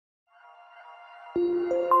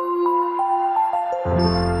Okay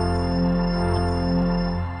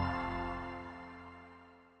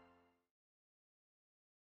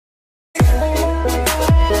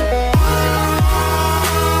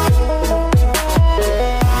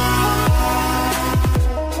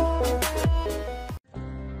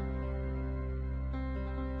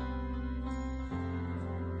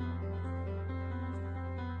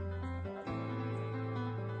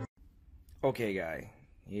guys,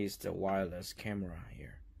 here's the wireless camera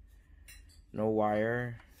here. No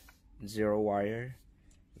wire, zero wire,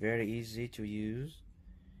 very easy to use.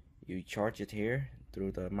 You charge it here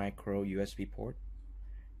through the micro USB port,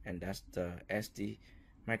 and that's the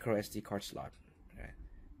micro SD card slot. Okay.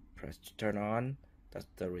 Press to turn on, that's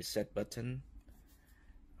the reset button.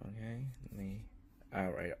 Okay,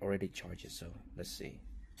 I already charged it, so let's see.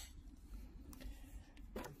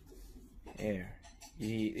 Here.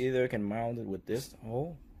 You either can mount it with this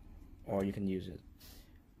hole, or you can use it,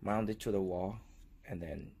 mount it to the wall, and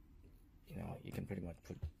then you can pretty much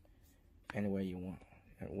put anywhere you want.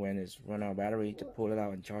 And when it's run out of battery, to pull it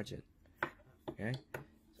out and charge it.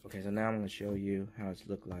 Okay, so now I'm going to show you how it's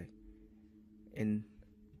look like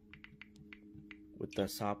with the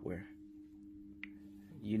software.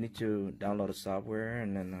 You need to download the software,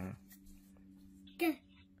 and then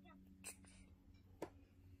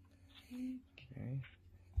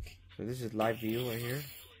so this is live view right here.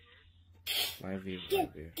 Live view.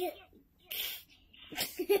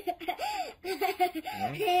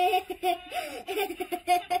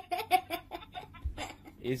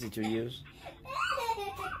 Easy to use.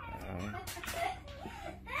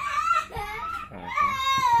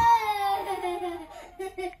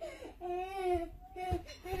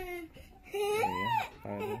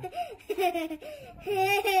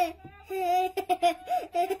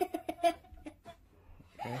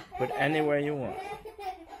 Put anywhere you want.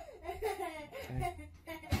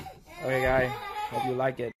 Okay guys, hope you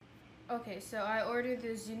like it. Okay, so I ordered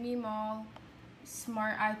the ZUMIMALL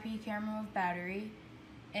Smart IP camera with battery,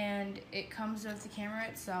 and it comes with the camera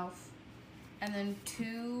itself, and then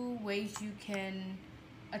 2 ways you can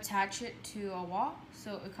attach it to a wall.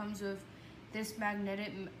 So it comes with this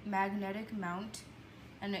magnetic mount,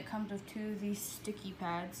 and it comes with 2 of these sticky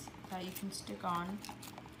pads that you can stick on.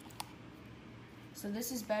 So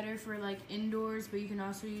this is better for like indoors, but you can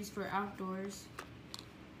also use for outdoors.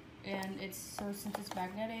 And since it's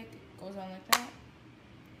magnetic, it goes on like that.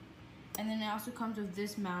 And then it also comes with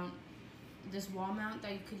this mount, this wall mount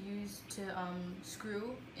that you could use to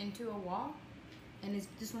screw into a wall. And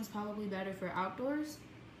this one's probably better for outdoors.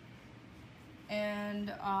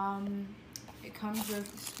 And it comes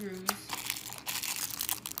with screws,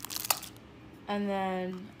 and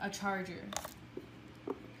then a charger.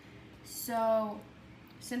 So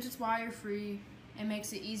since it's wire free, it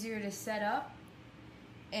makes it easier to set up,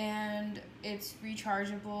 and it's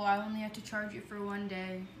rechargeable. I only have to charge it for 1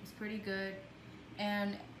 day. It's pretty good,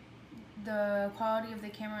 and the quality of the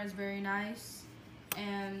camera is very nice,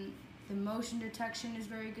 and the motion detection is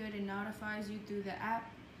very good. It notifies you through the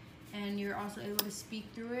app, and you're also able to speak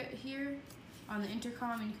through it here on the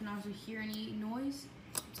intercom, and you can also hear any noise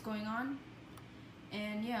that's going on.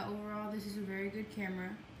 And yeah, overall this is a very good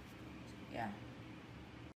camera. Yeah.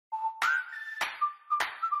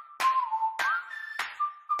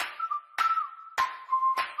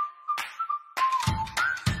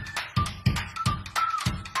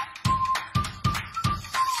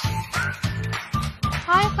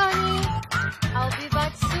 Hi, Funny. I'll be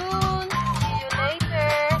back soon. See you later.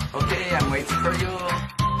 Okay, I'm waiting for you.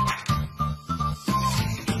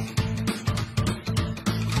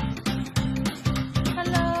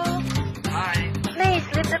 Hello. Hi. Please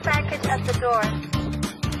leave the package at the door.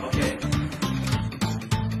 Okay.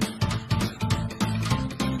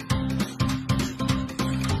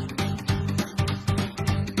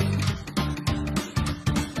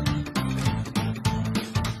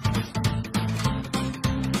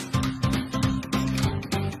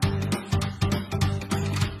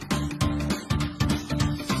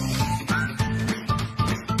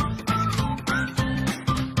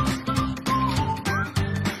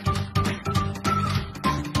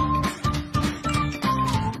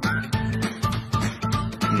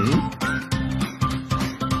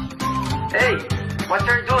 Hey, what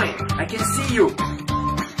you're doing? I can see you.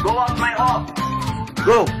 Go out my hall.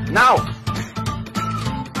 Go, now!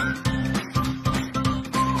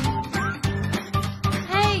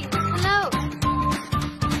 Hey, hello.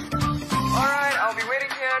 Alright, I'll be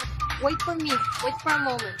waiting here. Wait for me. Wait for a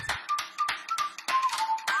moment.